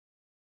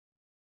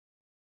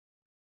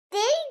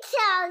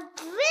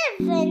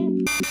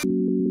Social-driven.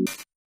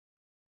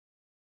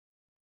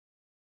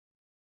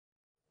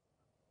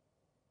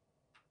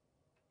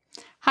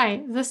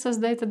 Hi, this is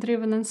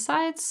Data-Driven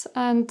Insights,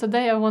 and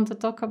today I want to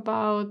talk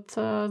about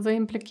the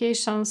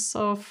implications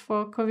of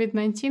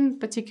COVID-19,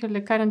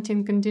 particularly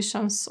quarantine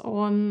conditions,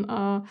 on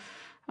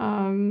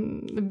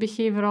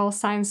behavioral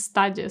science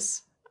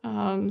studies.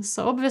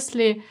 So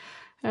obviously,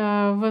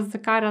 with the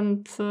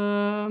current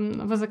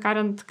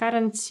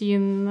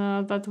quarantine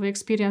that we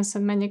experience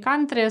in many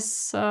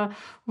countries,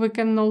 we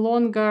can no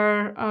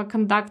longer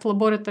conduct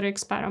laboratory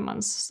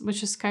experiments,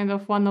 which is kind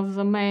of one of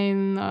the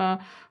main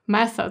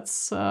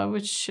methods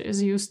which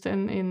is used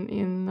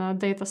in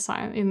data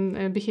science,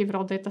 in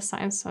behavioral data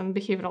science and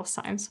behavioral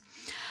science.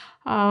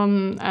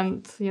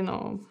 And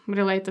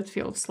related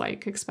fields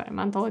like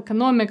experimental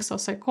economics or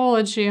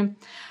psychology.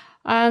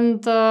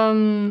 And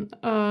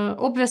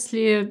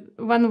obviously,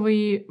 when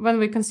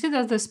we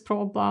consider this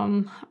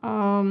problem,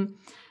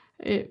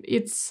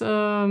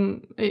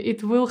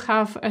 it will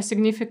have a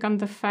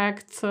significant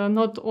effect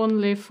not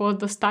only for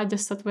the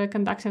studies that we're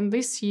conducting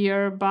this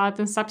year, but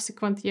in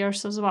subsequent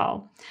years as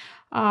well.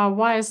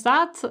 Why is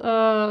that?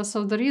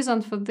 So the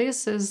reason for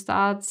this is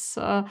that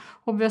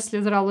obviously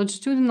there are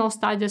longitudinal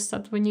studies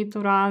that we need to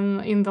run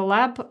in the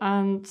lab,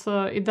 and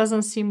it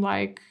doesn't seem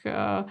like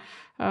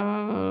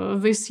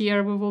this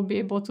year we will be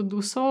able to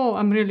do so.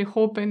 I'm really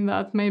hoping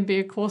that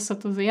maybe closer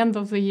to the end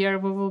of the year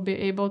we will be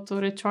able to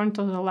return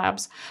to the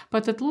labs.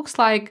 But it looks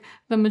like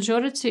the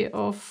majority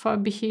of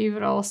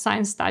behavioral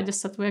science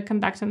studies that we're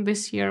conducting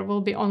this year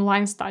will be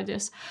online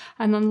studies.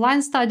 And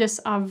online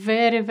studies are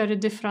very, very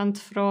different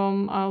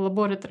from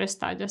laboratory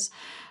studies.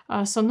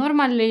 So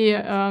normally,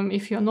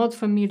 if you're not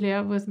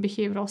familiar with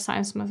behavioral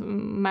science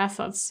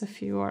methods,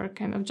 if you are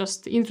kind of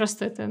just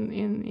interested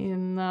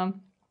in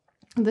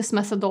this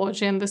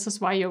methodology, and this is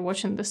why you're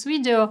watching this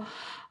video.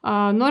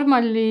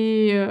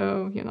 Normally,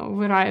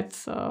 we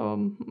write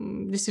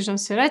decision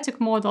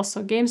theoretic models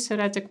or game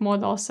theoretic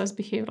models as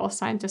behavioral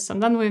scientists,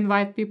 and then we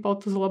invite people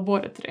to the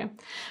laboratory,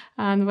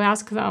 and we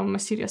ask them a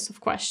series of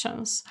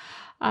questions.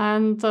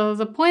 And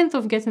the point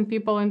of getting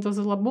people into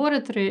the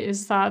laboratory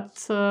is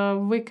that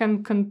we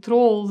can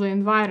control the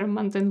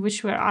environment in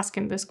which we're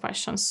asking these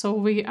questions. So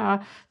we are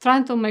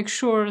trying to make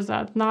sure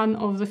that none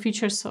of the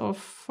features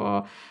of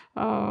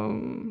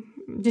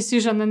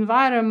decision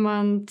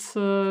environment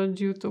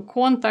due to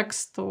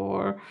context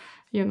or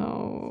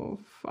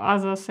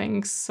other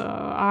things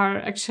are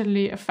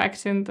actually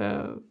affecting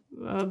the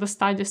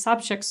study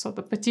subjects or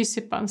the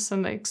participants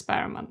in the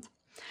experiment.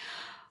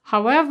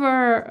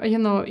 However,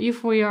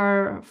 if we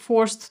are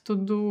forced to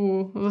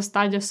do the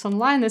studies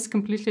online, it's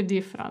completely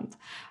different.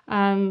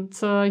 And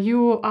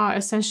you are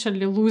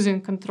essentially losing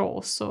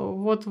control. So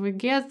what we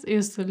get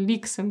is the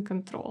leaks in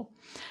control.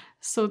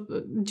 So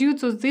due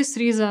to this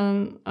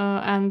reason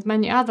and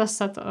many others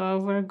that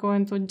we're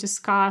going to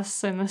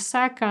discuss in a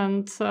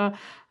second, the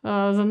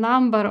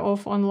number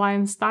of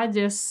online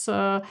studies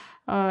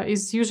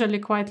is usually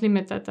quite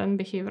limited in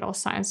behavioral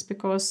science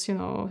because,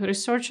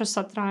 researchers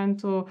are trying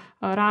to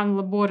run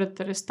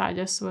laboratory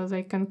studies where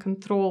they can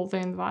control the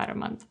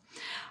environment.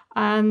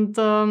 And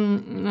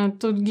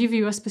to give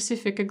you a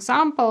specific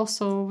example,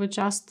 so we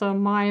just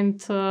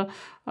mined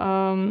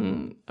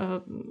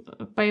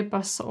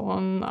papers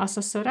on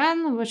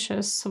SSRN, which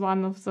is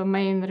one of the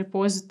main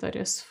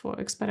repositories for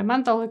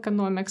experimental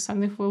economics.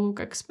 And if we look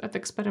at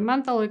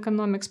experimental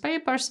economics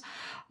papers,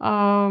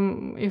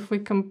 if we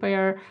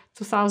compare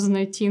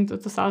 2018 to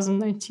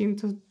 2019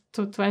 to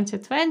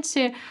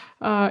 2020,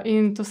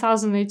 in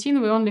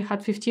 2018 we only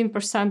had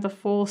 15%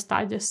 of all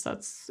studies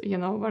that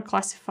were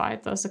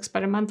classified as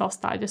experimental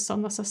studies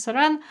on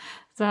SSRN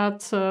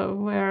that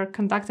were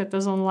conducted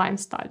as online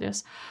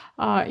studies.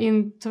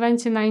 In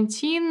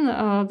 2019,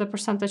 the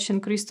percentage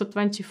increased to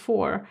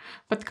 24%,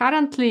 but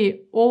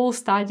currently all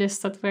studies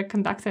that we're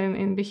conducting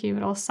in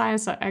behavioral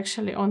science are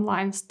actually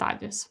online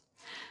studies.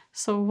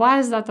 So why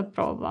is that a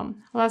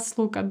problem? Let's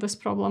look at this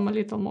problem a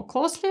little more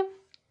closely.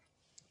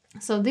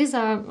 So these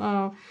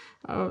are,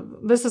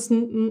 this is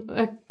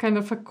a kind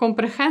of a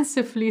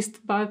comprehensive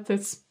list, but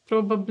it's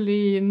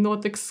probably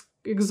not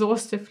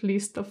exhaustive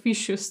list of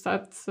issues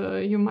that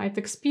you might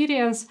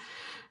experience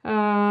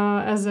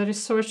as a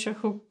researcher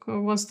who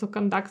wants to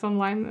conduct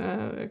online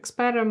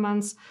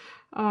experiments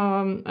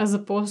as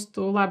opposed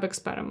to lab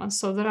experiments.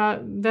 So there are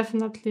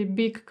definitely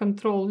big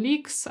control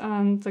leaks,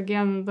 and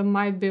again, there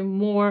might be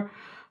more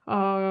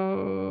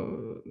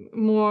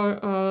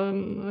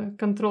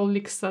control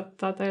leaks that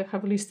I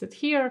have listed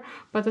here,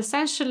 but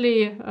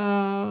essentially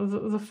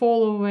the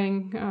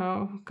following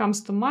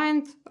comes to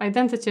mind.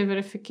 Identity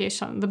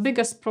verification. The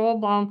biggest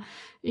problem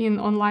in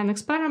online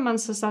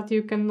experiments is that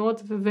you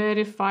cannot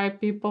verify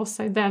people's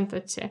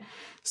identity.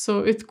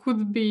 So it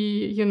could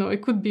be,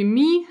 it could be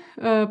me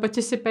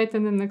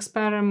participating in an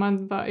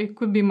experiment, but it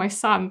could be my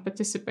son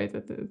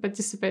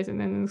participating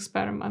in an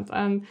experiment,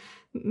 and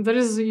there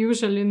is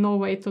usually no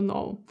way to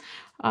know.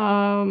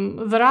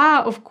 There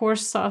are, of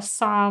course,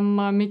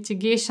 some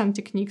mitigation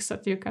techniques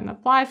that you can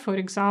apply. For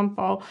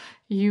example,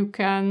 you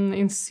can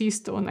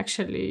insist on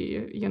actually,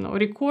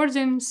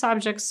 recording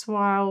subjects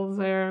while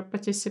they're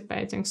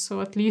participating.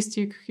 So at least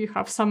you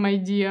have some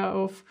idea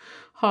of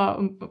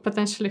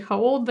potentially how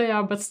old they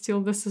are, but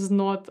still this is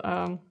not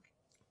a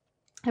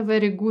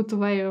very good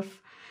way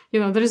of,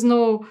 there is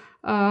no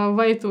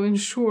way to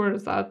ensure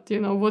that,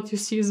 what you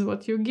see is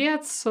what you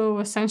get. So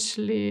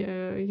essentially,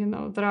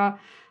 there are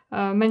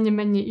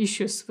many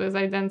issues with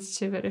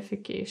identity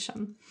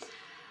verification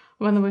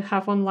when we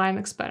have online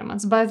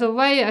experiments. By the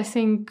way, I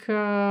think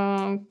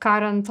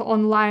current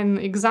online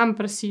exam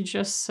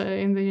procedures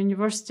in the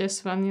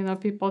universities, when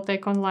people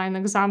take online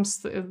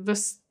exams,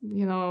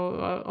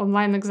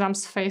 online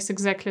exams face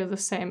exactly the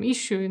same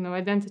issue.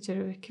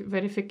 Identity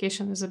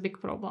verification is a big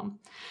problem.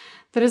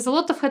 There is a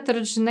lot of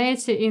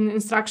heterogeneity in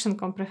instruction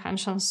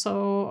comprehension.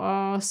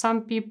 So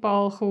some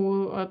people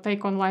who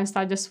take online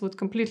studies would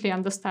completely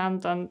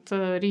understand and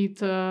read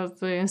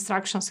the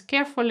instructions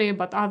carefully,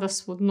 but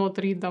others would not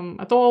read them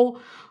at all,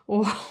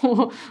 or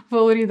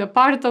will read a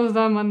part of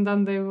them and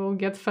then they will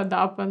get fed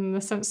up.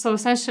 And so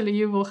essentially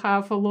you will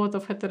have a lot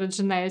of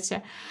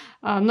heterogeneity.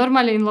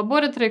 Normally in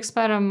laboratory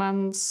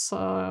experiments,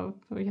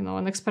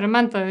 an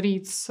experimenter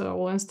reads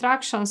all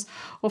instructions.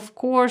 Of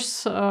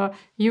course,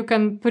 you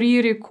can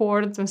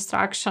pre-record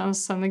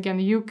instructions, and again,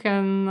 you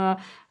can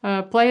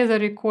play the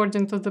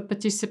recording to the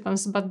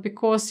participants, but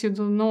because you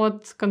do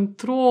not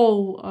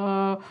control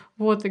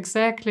what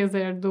exactly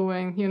they're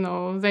doing,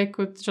 they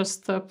could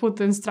just put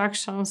the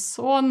instructions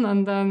on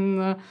and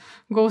then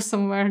go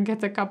somewhere,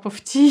 get a cup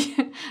of tea,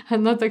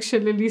 and not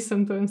actually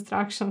listen to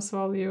instructions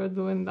while you're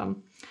doing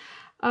them.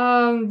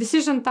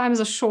 Decision times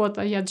are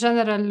shorter.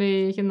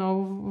 Generally,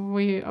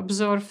 we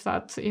observe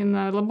that in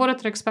a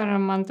laboratory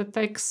experiment, it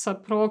takes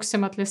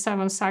approximately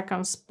 7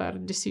 seconds per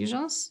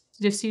decision.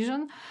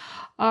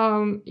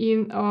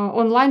 In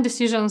online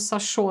decisions are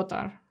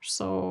shorter.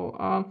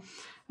 So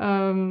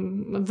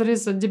there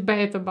is a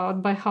debate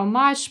about by how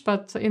much,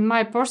 but in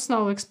my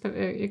personal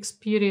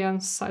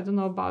experience, I don't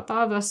know about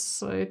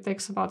others, it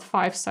takes about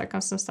 5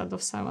 seconds instead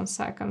of 7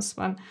 seconds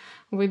when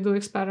we do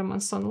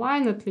experiments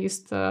online, at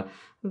least the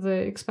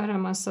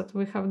experiments that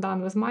we have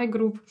done with my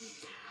group.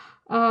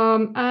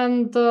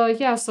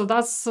 So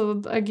that's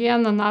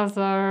again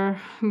another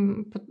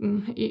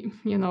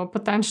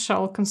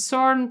potential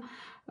concern.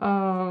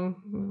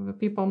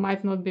 People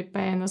might not be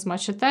paying as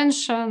much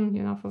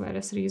attention, for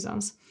various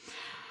reasons.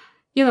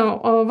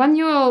 When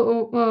you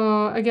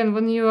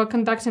are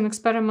conducting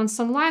experiments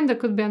online, there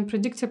could be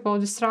unpredictable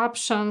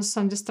disruptions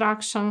and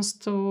distractions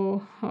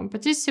to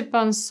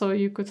participants. So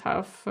you could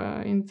have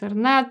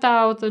internet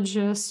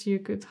outages, you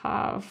could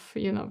have,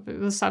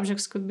 the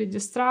subjects could be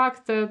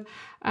distracted,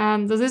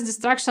 and these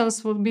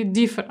distractions will be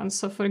different.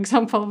 So for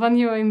example, when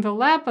you are in the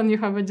lab and you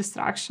have a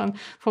distraction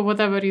for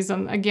whatever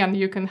reason, again,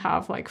 you can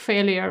have like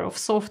failure of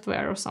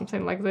software or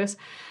something like this.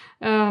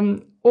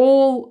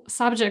 All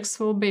subjects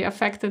will be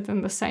affected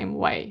in the same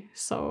way.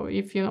 So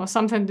if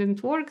something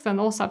didn't work, then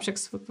all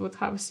subjects would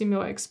have a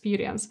similar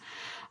experience.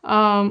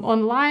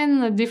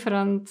 Online,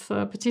 different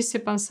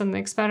participants in the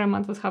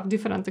experiment would have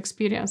different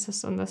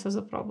experiences, and this is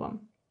a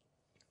problem.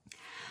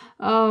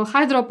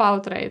 High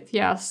dropout rate,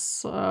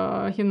 yes.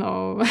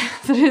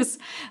 There is,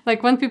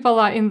 like when people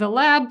are in the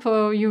lab,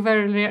 you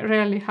very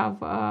rarely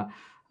have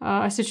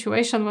a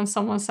situation when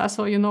someone says,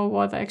 oh, you know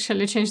what, I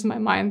actually changed my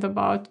mind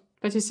about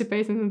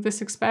participating in this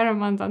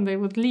experiment, and they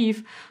would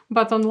leave.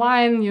 But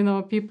online,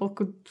 people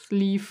could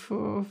leave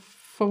for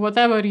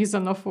whatever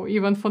reason, or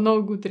even for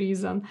no good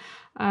reason.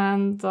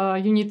 And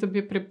you need to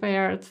be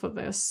prepared for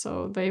this.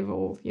 So they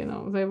will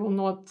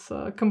not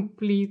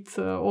complete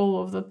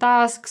all of the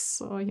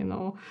tasks,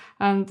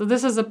 and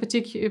this is a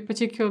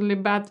particularly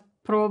bad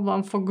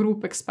problem for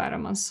group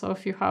experiments. So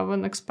if you have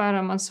an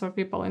experiment where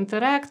people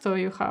interact, or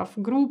you have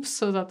groups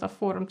that are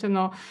formed,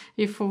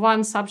 if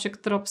one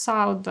subject drops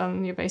out,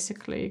 then you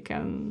basically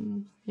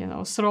can,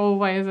 throw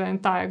away the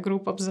entire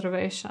group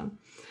observation.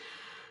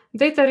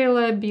 Data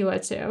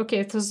reliability.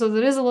 Okay, so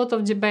there is a lot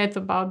of debate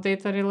about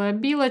data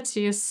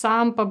reliability.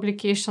 Some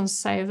publications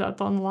say that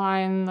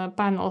online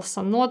panels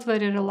are not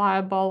very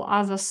reliable.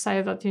 Others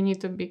say that you need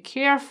to be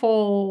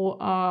careful.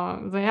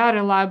 They are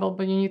reliable,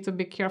 but you need to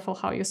be careful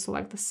how you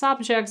select the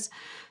subjects.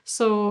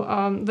 So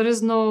there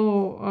is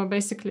no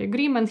basically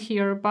agreement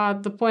here,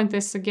 but the point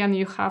is, again,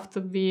 you have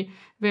to be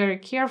very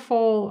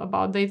careful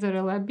about data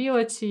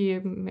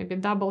reliability, maybe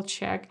double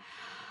check.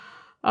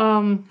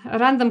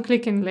 Random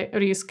clicking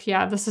risk.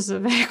 Yeah, this is a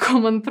very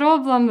common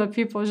problem, that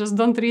people just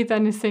don't read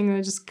anything,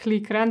 they just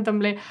click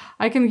randomly.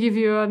 I can give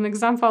you an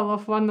example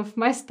of one of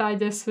my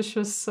studies, which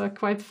was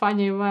quite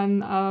funny,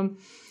 when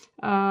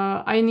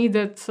I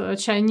needed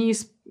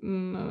Chinese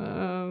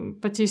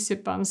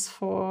participants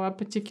for a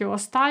particular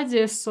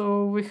study,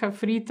 so we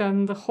have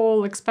written the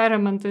whole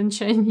experiment in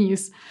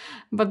Chinese.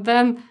 But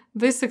then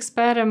this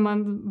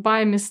experiment,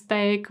 by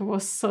mistake,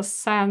 was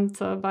sent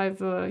by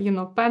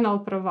the panel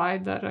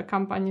provider, a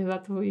company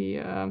that we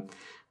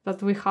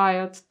that we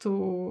hired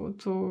to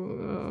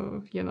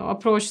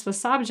approach the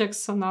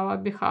subjects on our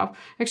behalf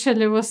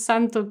actually was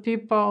sent to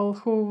people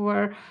who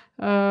were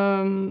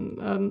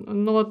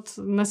not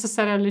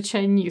necessarily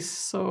Chinese.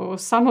 So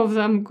some of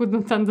them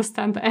couldn't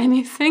understand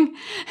anything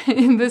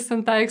in this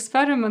entire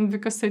experiment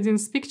because they didn't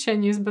speak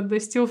Chinese, but they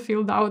still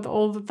filled out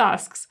all the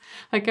tasks.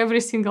 Like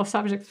every single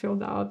subject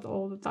filled out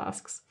all the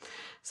tasks.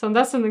 So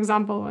that's an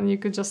example when you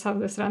could just have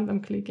this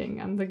random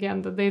clicking. And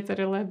again, the data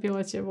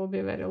reliability will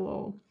be very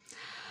low.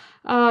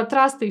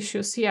 Trust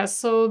issues, yes.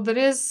 So there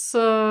is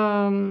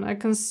a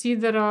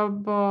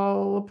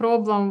considerable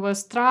problem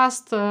with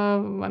trust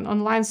when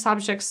online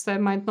subjects, they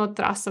might not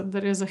trust that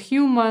there is a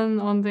human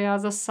on the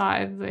other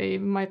side. They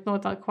might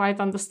not quite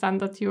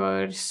understand that you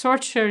are a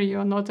researcher, you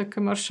are not a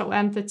commercial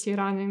entity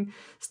running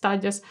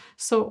studies.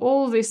 So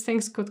all these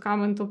things could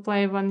come into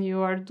play when you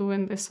are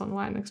doing these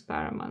online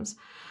experiments.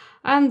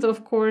 And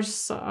of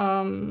course,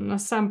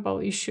 sample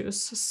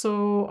issues.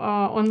 So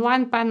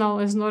online panel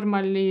is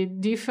normally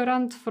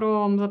different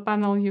from the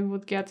panel you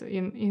would get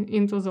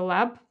into the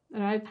lab,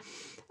 right?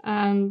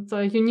 And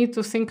you need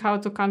to think how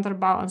to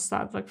counterbalance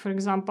that. Like, for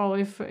example,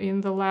 if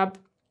in the lab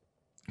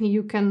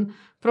you can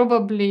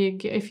probably,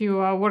 if you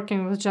are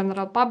working with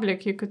general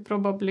public, you could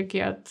probably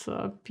get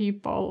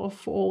people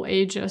of all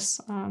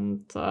ages.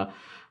 And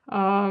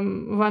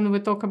when we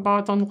talk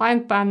about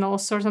online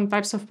panels, certain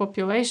types of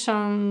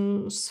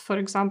populations, for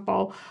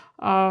example,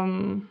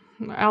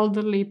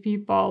 elderly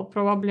people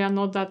probably are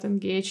not that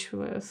engaged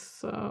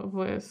with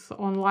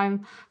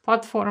online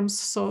platforms,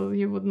 so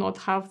you would not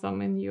have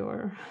them in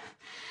your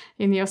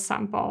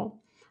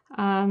sample,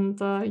 and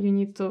you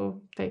need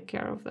to take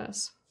care of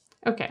this.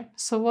 Okay,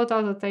 so what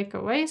are the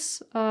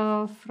takeaways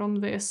from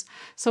this?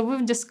 So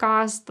we've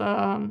discussed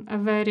a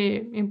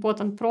very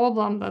important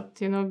problem that,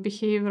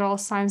 behavioral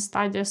science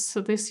studies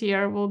this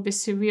year will be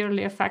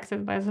severely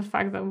affected by the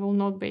fact that we'll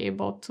not be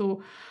able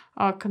to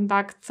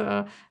conduct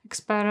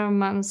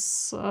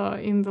experiments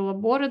in the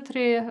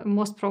laboratory.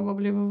 Most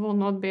probably we will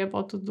not be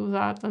able to do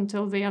that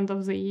until the end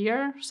of the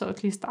year. So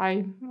at least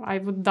I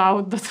would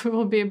doubt that we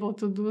will be able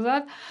to do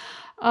that.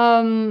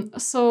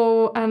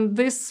 And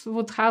this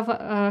would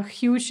have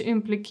huge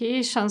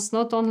implications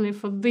not only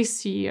for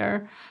this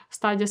year,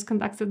 studies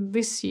conducted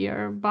this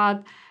year,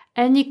 but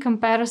any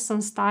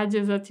comparison study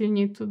that you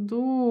need to do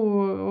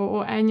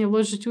or any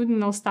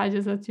longitudinal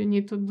study that you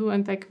need to do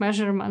and take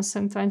measurements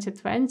in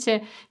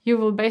 2020,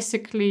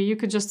 you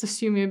could just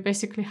assume you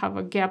basically have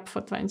a gap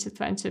for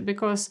 2020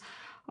 because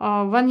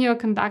when you're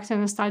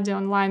conducting a study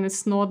online,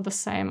 it's not the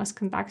same as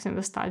conducting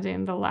the study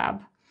in the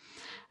lab.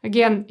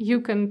 Again,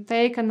 you can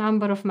take a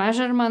number of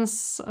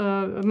measurements,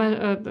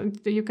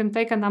 you can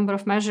take a number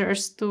of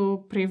measures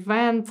to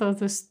prevent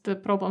the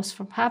problems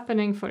from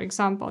happening. For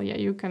example,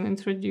 you can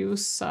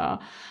introduce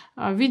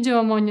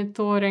video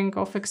monitoring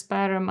of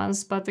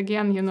experiments. But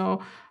again,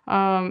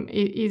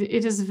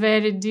 it is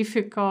very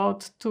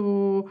difficult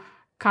to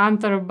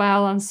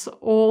counterbalance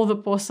all the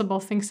possible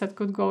things that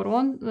could go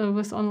wrong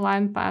with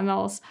online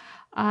panels.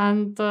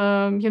 And,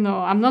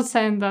 I'm not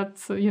saying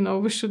that,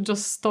 we should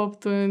just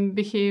stop doing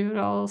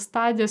behavioral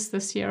studies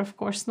this year. Of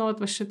course not.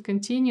 We should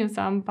continue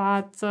them.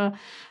 But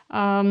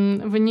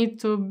we need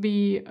to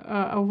be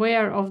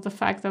aware of the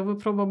fact that we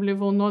probably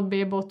will not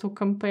be able to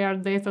compare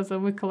data that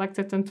we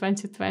collected in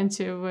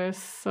 2020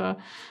 with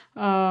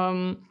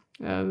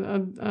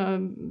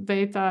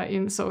data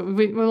so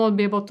we will not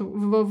be able to,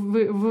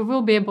 we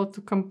will be able to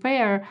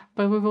compare,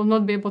 but we will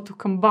not be able to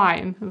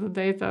combine the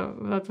data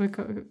that we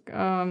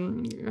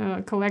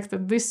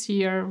collected this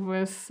year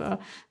with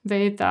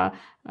data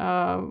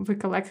we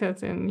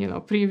collected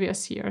in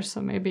previous years, so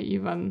maybe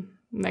even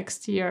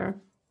next year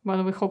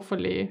when we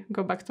hopefully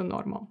go back to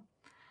normal.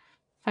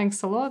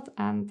 Thanks a lot,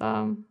 and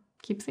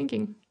keep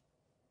thinking.